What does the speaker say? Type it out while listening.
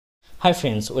Hi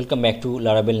friends, welcome back to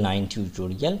Laravel 9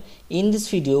 tutorial. In this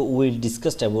video, we will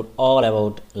discuss all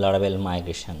about Laravel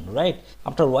migration, right?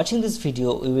 After watching this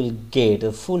video, we will get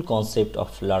a full concept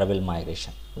of Laravel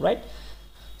migration, right?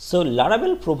 So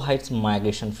Laravel provides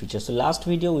migration features. So last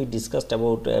video we discussed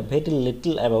about very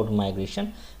little about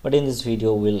migration, but in this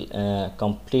video we'll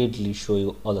completely show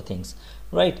you all the things,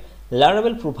 right?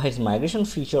 Laravel provides migration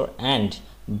feature, and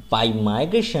by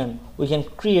migration we can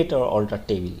create or alter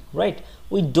table, right?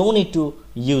 We don't need to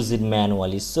use it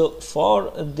manually. So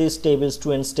for this table,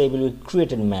 students table, we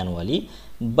created manually,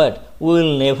 but we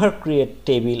will never create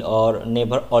table or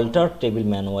never alter table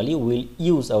manually. We'll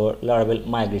use our Laravel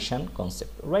migration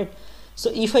concept, right?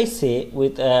 So if I say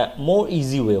with a more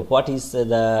easy way, what is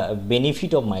the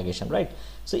benefit of migration, right?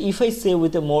 So if I say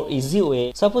with a more easy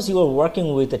way, suppose you are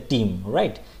working with a team,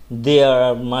 right? There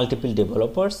are multiple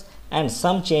developers and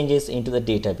some changes into the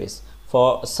database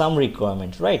for some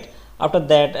requirement, right? After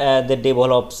that they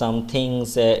develop some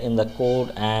things in the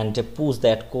code and push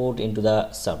that code into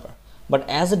the server. But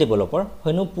as a developer,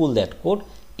 when you pull that code,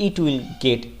 it will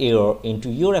get error into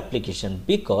your application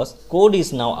because code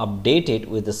is now updated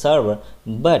with the server.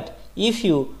 But if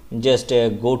you just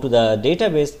go to the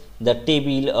database, the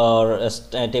table or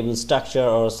table structure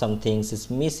or some things is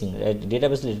missing, right?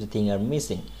 Database related thing are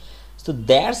missing. So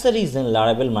that's the reason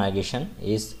Laravel migration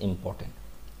is important.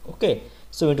 Okay,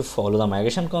 so we need to follow the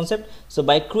migration concept. So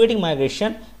by creating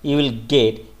migration, you will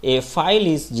get a file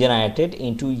is generated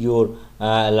into your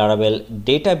Laravel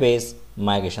database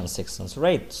migration sections,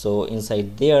 right? So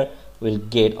inside there we'll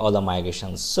get all the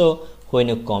migrations. So when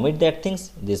you commit that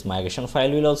things, this migration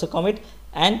file will also commit,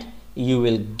 and you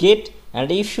will get,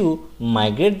 and if you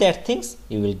migrate that things,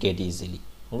 you will get easily,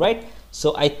 right?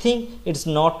 So I think it's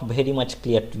not very much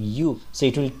clear to you, so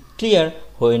it will clear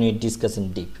when we discuss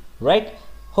in deep, right?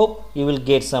 Hope you will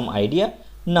get some idea.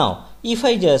 Now if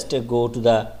I just go to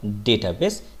the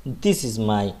database, this is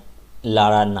my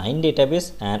Lara 9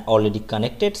 database and already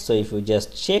connected. So if you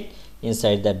just check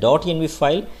inside the .env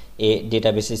file, a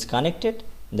database is connected.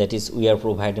 That is, we are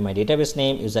providing my database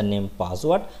name, username,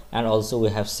 password, and also we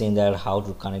have seen that how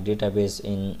to connect database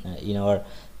in our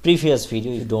previous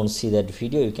video. If you don't see that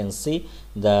video, you can see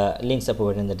the links are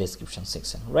provided in the description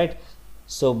section, right?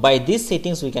 So by these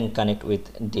settings we can connect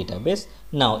with database.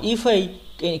 Now if I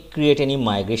create any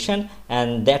migration,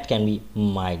 and that can be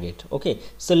migrate. Okay,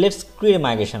 so let's create a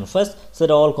migration first so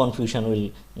that all confusion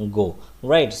will go,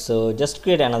 right? So just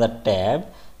create another tab,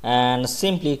 and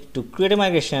simply to create a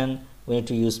migration we need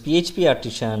to use php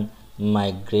artisan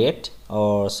migrate,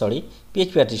 or sorry,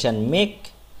 php artisan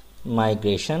make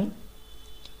migration.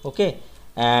 Okay,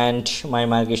 and my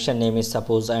migration name is,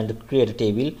 suppose I want to create a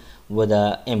table with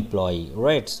a employee,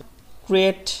 right? So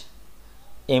create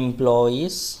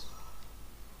employees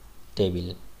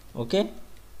table, okay,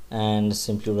 and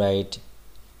simply write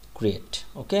create.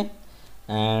 Okay,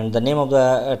 and the name of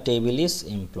the table is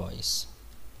employees.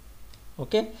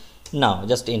 Okay, now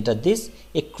just enter this,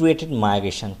 a created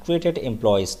migration, created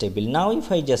employees table. Now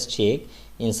if I just check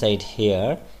inside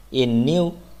here, a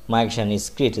new migration is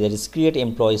created, that is create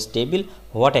employees table.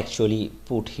 What actually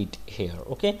put it here?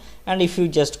 Okay, and if you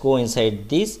just go inside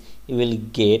this, you will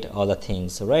get all the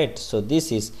things, right? So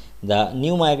this is the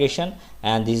new migration,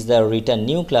 and this is the return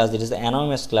new class. It is the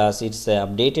anonymous class. It's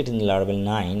updated in Laravel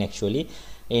 9 actually.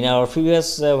 In our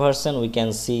previous version we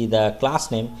can see the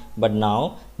class name, but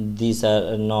now these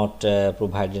are not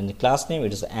provided in the class name.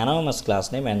 It is anonymous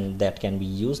class name, and that can be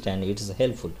used, and it is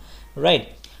helpful, right?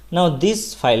 Now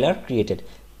this file are created.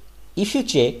 If you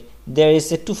check, there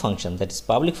is a two function, that is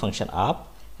public function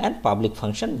up and public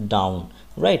function down,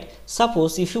 right?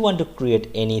 Suppose if you want to create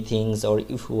anything, or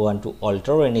if you want to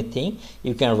alter anything,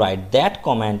 you can write that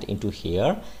command into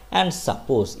here. And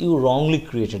suppose you wrongly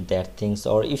created that things,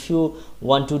 or if you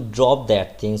want to drop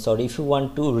that things, or if you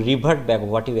want to revert back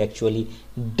what you actually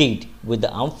did with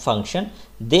the up function,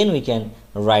 then we can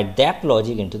write that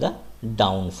logic into the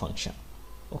down function.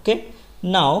 Okay,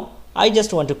 now I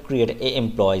just want to create a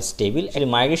employees table. A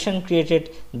migration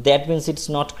created, that means it's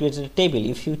not created a table.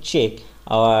 If you check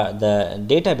the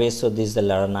database, so this is the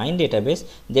Lara 9 database,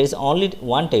 there is only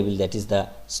one table, that is the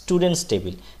students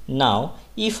table. Now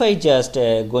if I just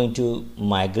going to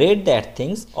migrate that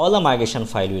things, all the migration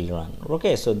file will run.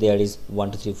 Okay, so there is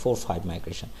 1 2 3 4 5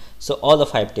 migration, so all the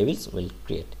 5 tables will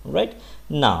create, right?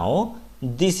 Now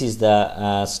this is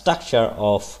the structure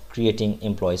of creating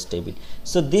employees table.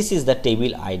 So this is the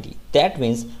table ID. That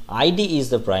means ID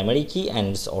is the primary key, and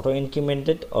it's auto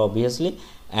incremented obviously,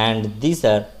 and these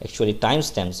are actually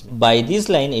timestamps. By this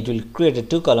line it will create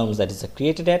two columns, that is a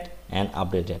created at and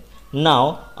updated.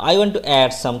 Now I want to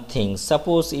add some things.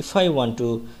 Suppose if I want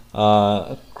to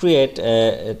create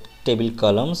a table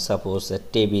column. Suppose a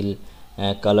table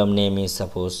column name is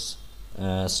suppose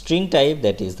string type,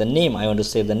 that is the name. I want to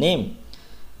save the name,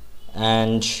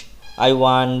 and I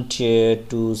want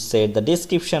to set the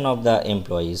description of the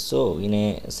employees. So in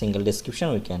a single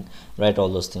description we can write all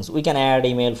those things. We can add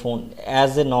email, phone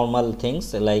as a normal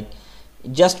things, like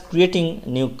just creating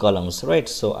new columns, right?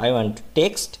 So I want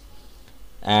text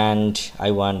and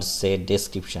I want say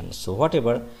description. So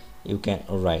whatever you can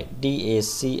write,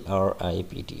 descript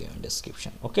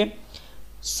description. Okay,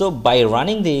 so by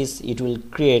running this it will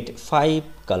create 5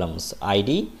 columns: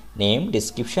 id, name,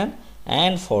 description,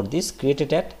 and for this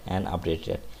created at and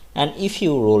updated at. And if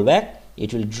you roll back,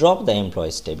 it will drop the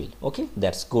employees table. Okay,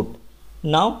 that's good.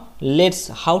 Now let's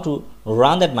how to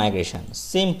run that migration.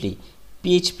 Simply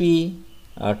php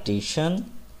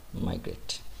artisan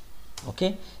migrate.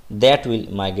 Okay, that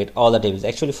will migrate all the tables.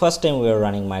 Actually first time we are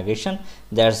running migration,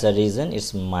 that's the reason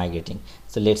it's migrating.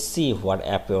 So let's see what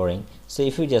appearing. So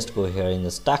if you just go here in the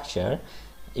structure,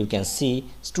 you can see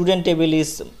student table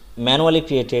is manually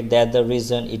created. That's the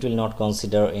reason it will not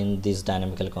consider in this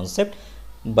dynamical concept.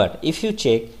 But if you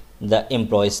check the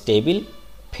employees table,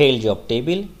 failed job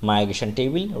table, migration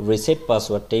table, reset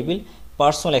password table,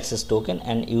 personal access token,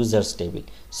 and users table,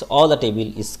 so all the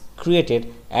table is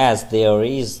created as there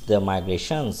is the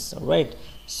migrations, right?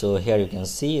 So here you can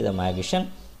see the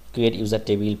migration, create user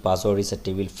table, password reset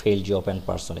table, failed job, and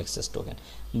personal access token.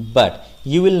 But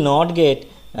you will not get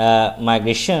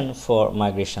migration for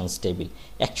migrations table.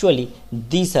 Actually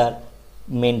these are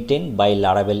maintained by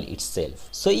Laravel itself.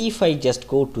 So if I just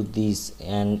go to this,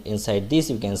 and inside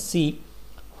this you can see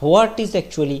what is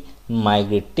actually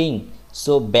migrating.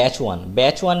 So batch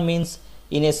 1 means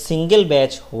in a single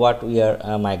batch what we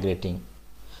are migrating.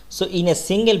 So in a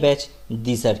single batch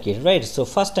these are created, right? So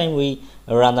first time we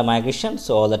run the migration,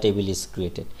 so all the table is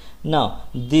created. Now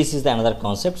this is the another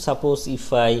concept. Suppose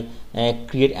if I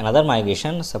create another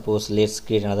migration, suppose let's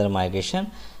create another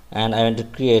migration, and I want to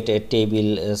create a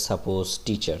table suppose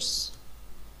teachers.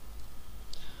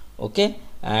 Okay,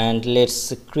 and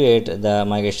let's create the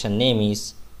migration name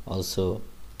is also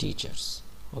teachers.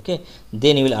 Okay,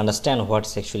 then you will understand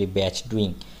what's actually batch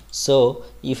doing. So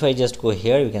if I just go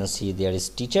here, you can see there is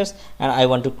teachers, and I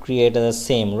want to create the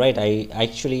same, right? I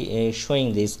actually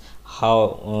showing this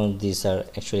how these are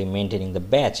actually maintaining the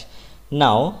batch.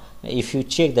 Now if you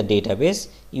check the database,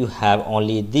 you have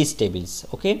only these tables.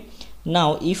 Okay,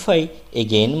 now if I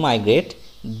again migrate,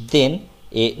 then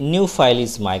a new file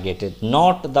is migrated,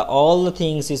 not the all the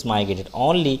things is migrated,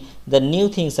 only the new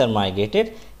things are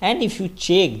migrated. And if you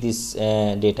check this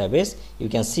database, you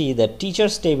can see that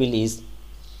teachers table is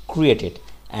created.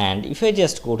 And if I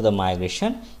just go to the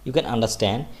migration, you can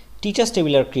understand teachers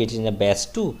table are created in a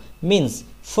batch 2. Means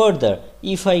further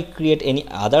if I create any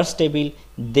others table,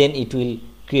 then it will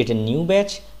create a new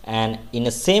batch, and in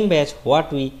the same batch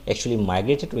what we actually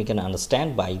migrated we can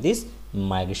understand by this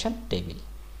migration table.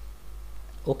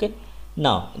 Okay,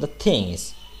 now the thing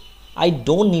is I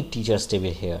don't need teachers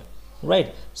table here,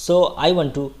 right? So I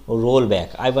want to roll back,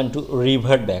 I want to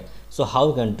revert back. So how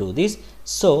we can do this?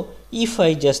 So if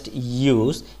I just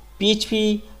use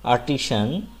php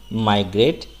artisan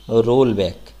migrate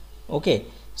rollback. Okay,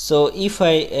 so if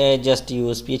I just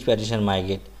use php artisan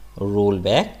migrate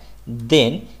rollback,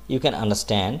 then you can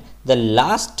understand the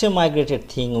last migrated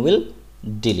thing will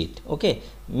delete. Okay,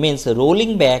 means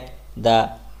rolling back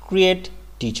the create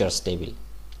teachers table.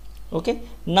 Okay,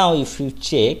 now if you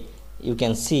check, you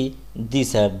can see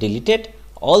these are deleted.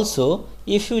 Also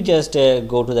if you just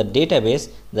go to the database,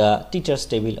 the teachers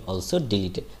table also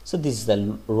deleted. So this is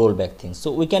the rollback thing.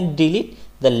 So we can delete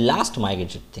the last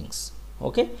migrated things.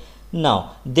 Okay,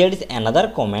 now there is another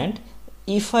command.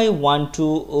 If I want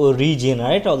to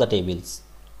regenerate all the tables,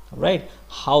 right,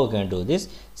 how we can do this?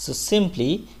 So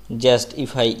simply just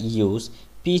if I use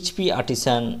php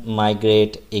artisan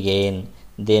migrate again,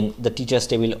 then the teachers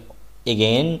table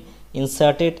again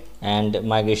inserted, and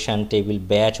migration table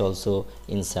batch also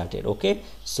inserted. Okay,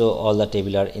 so all the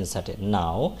table are inserted.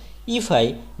 Now if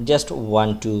I just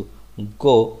want to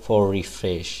go for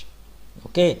refresh,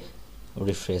 okay,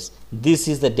 refresh, this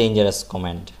is the dangerous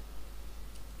command.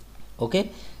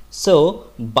 Okay, so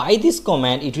by this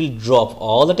command it will drop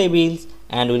all the tables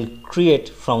and will create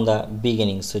from the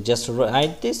beginning. So just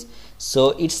write this. So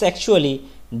it's actually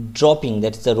dropping,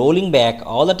 that's the rolling back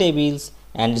all the tables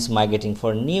and is migrating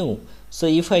for new. So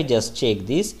if I just check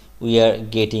this, we are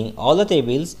getting all the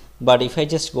tables, but if I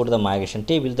just go to the migration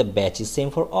table, the batch is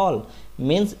same for all,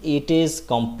 means it is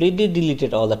completely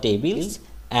deleted all the tables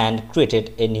and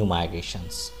created a new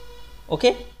migrations.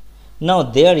 Okay, Now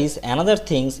there is another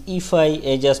things, if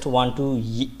I just want to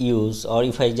use, or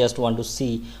if I just want to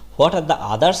see what are the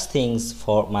other things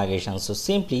for migration, so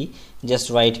simply just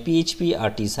write php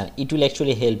artisan. It will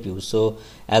actually help you. So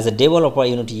as a developer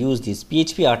you need to use this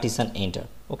php artisan, enter.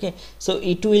 Okay, so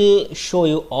it will show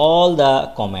you all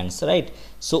the comments, right?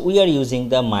 So we are using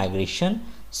the migration,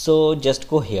 so just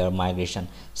go here, migration.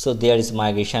 So there is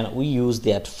migration, we use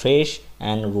that fresh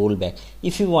and rollback.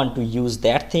 If you want to use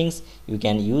that things, you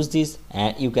can use this,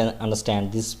 and you can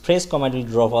understand this fresh command will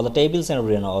drop all the tables and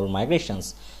run all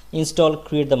migrations. Install,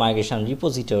 create the migration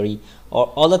repository, or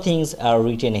all the things are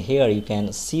written here. You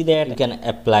can see that, you can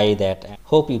apply that.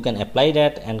 Hope you can apply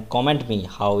that and comment me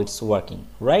how it's working,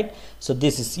 right? So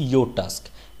this is your task.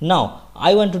 Now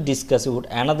I want to discuss about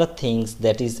another things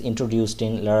that is introduced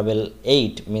in Laravel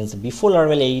 8, means before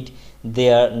Laravel 8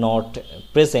 they are not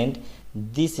present.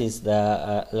 This is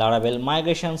the Laravel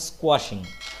migration squashing.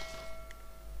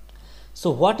 So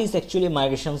what is actually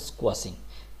migration squashing?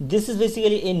 This is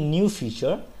basically a new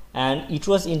feature and it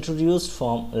was introduced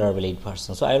from Laravel 8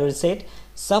 version. So I already said,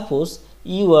 suppose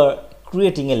you are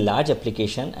creating a large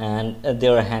application and they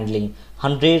are handling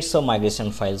hundreds of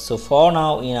migration files. So for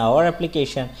now in our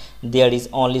application there is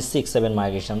only 6-7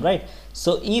 migration, right?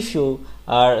 So if you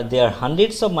are, there are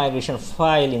hundreds of migration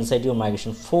file inside your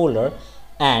migration folder,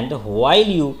 and while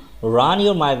you run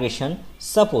your migration,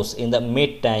 suppose in the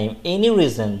mid time any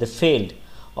reason they failed,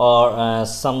 or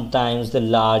sometimes the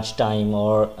large time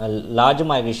or a large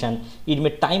migration it may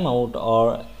time out,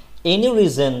 or any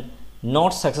reason not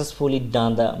successfully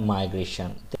done the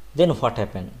migration, then what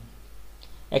happened?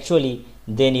 Actually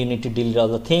then you need to delete all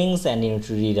the things and you need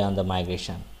to rerun the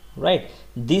migration, right?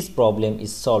 This problem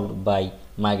is solved by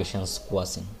migration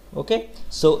squashing. Okay,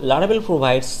 so Laravel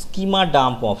provides schema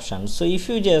dump option. So if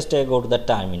you just go to the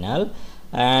terminal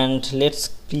and let's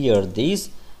clear this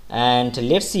and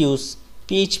let's use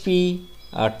php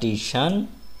artisan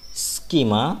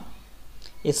schema,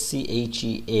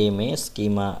 schema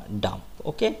schema dump.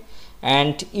 Okay,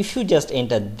 and if you just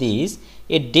enter this,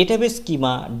 a database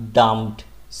schema dumped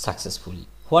successfully.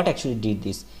 What actually did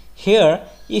this? Here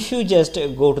if you just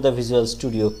go to the Visual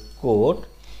Studio Code,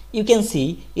 you can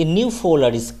see a new folder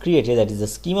is created, that is the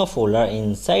schema folder.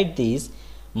 Inside this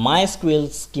MySQL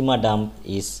schema dump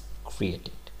is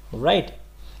created, right?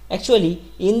 Actually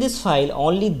in this file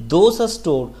only those are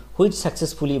stored which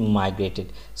successfully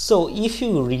migrated. So if you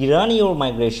rerun your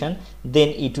migration, then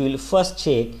it will first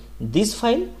check this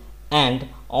file and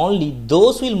only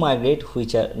those will migrate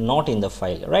which are not in the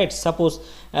file, right? Suppose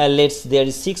let's there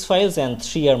is 6 files and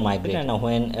 3 are migrated, and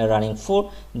when running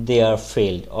 4 they are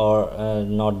failed or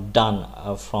not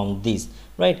done from this,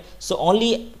 right? So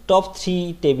only top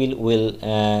 3 table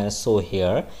will show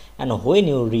here, and when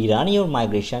you rerun your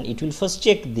migration it will first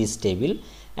check this table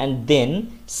and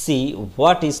then see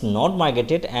what is not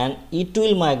migrated, and it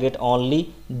will migrate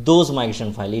only those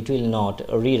migration file. It will not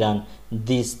rerun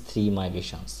these 3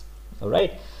 migrations. All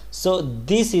right, so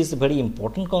this is a very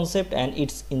important concept and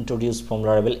it's introduced from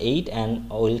Laravel 8 and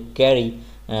will carry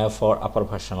for upper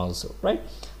version also, right?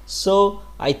 So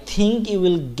I think you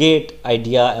will get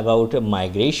idea about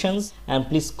migrations, and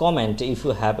please comment if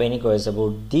you have any questions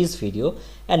about this video.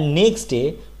 And next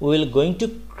day we will going to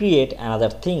create another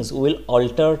things. We will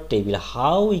alter table,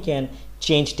 how we can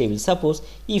change table. Suppose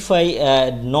if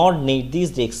I not need this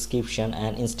description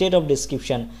and instead of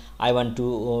description I want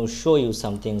to show you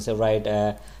some things,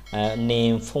 right?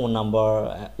 Name, phone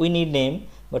number, we need name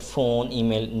but phone,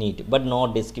 email need, but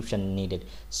not description needed.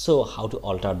 So how to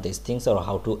alter these things or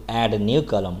how to add a new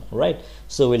column, right?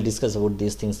 So we'll discuss about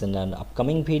these things in an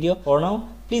upcoming video. For now,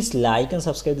 please like and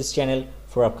subscribe this channel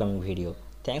for upcoming video.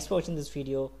 Thanks for watching this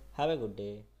video. Have a good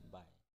day.